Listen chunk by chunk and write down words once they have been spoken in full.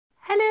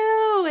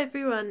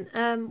everyone,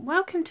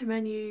 welcome to my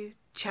new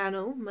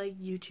channel, my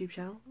YouTube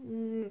channel.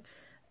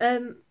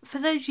 For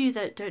those of you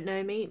that don't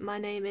know me, my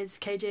name is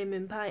KJ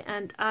Moonpie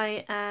and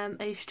I am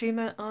a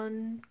streamer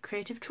on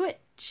Creative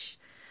Twitch.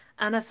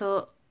 And I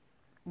thought,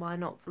 why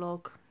not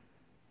vlog?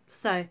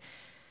 So,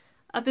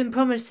 I've been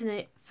promising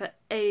it for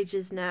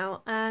ages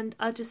now and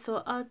I just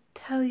thought I'd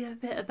tell you a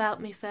bit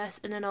about me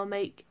first and then I'll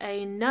make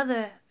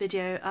another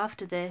video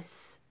after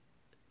this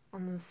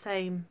on the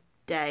same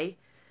day.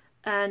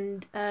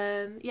 And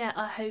yeah,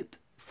 I hope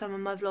some of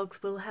my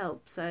vlogs will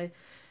help. So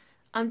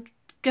I'm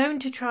going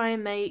to try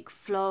and make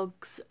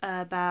vlogs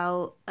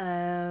about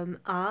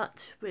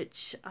art,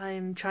 which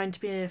I'm trying to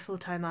be a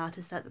full-time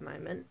artist at the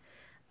moment,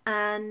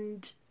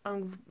 and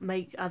I'll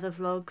make other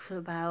vlogs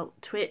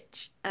about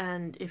Twitch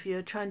and if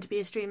you're trying to be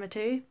a streamer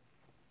too,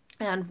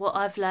 and what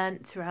I've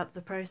learned throughout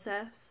the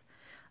process.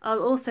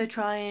 I'll also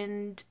try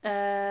and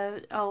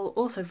I'll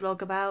also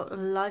vlog about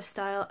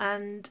lifestyle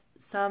and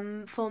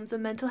some forms of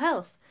mental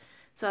health.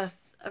 So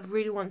I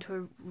really want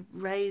to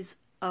raise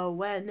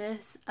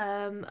awareness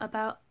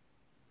about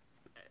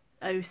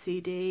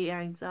OCD,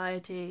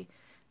 anxiety,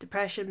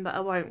 depression, but I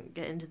won't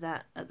get into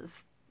that at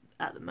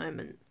the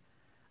moment.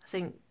 I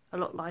think a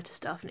lot lighter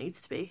stuff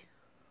needs to be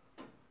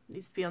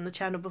on the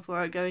channel before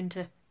I go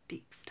into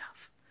deep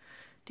stuff.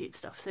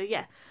 So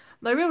yeah,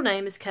 my real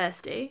name is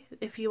Kirsty,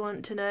 if you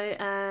want to know,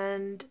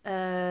 and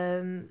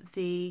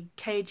the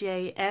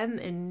KJM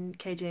in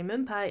KJ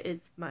Moonpie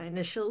is my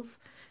initials,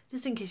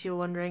 just in case you're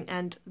wondering.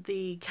 And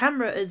the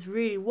camera is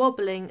really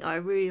wobbling. I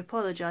really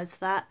apologise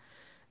for that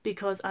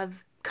because I'm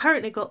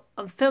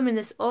filming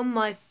this on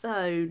my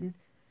phone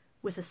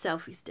with a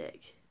selfie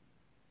stick.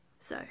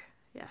 So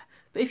yeah,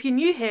 but if you're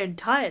new here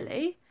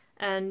entirely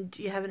and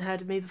you haven't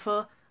heard of me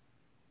before,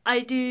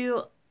 I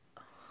do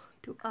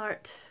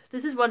art.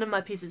 This is one of my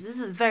pieces. This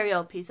is a very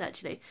old piece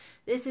actually.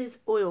 This is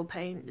oil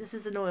paint. This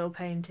is an oil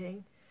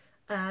painting.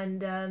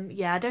 And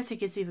yeah, I don't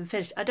think it's even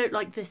finished. I don't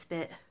like this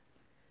bit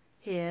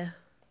here.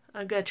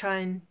 I'm going to try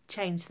and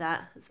change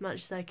that as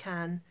much as I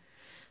can.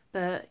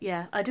 But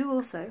yeah, I do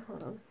also,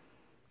 hold on,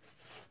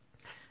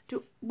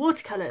 do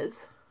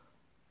watercolours.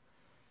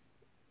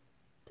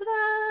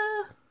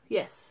 Ta-da!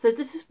 Yes, so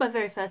this is my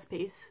very first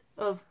piece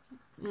of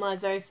my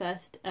very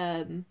first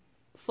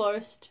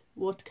forest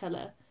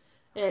watercolour.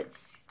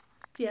 It's,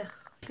 yeah,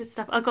 good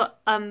stuff. I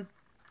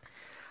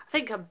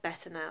think I'm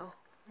better now.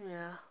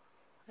 Yeah.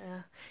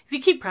 If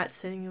you keep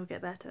practicing, you'll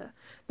get better.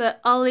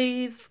 But I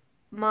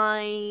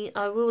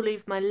will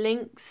leave my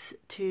links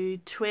to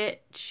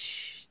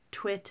Twitch,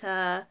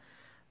 Twitter,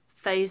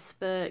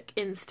 Facebook,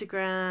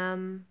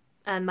 Instagram,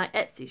 and my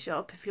Etsy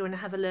shop if you want to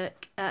have a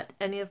look at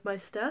any of my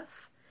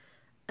stuff.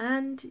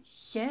 And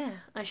yeah,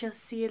 I shall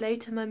see you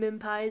later, my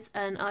Moonpies,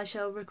 and I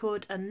shall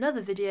record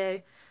another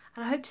video.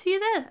 And I hope to see you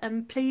there.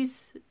 And please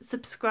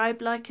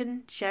subscribe, like,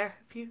 and share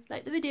if you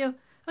like the video.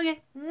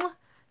 Okay,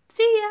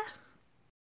 see ya!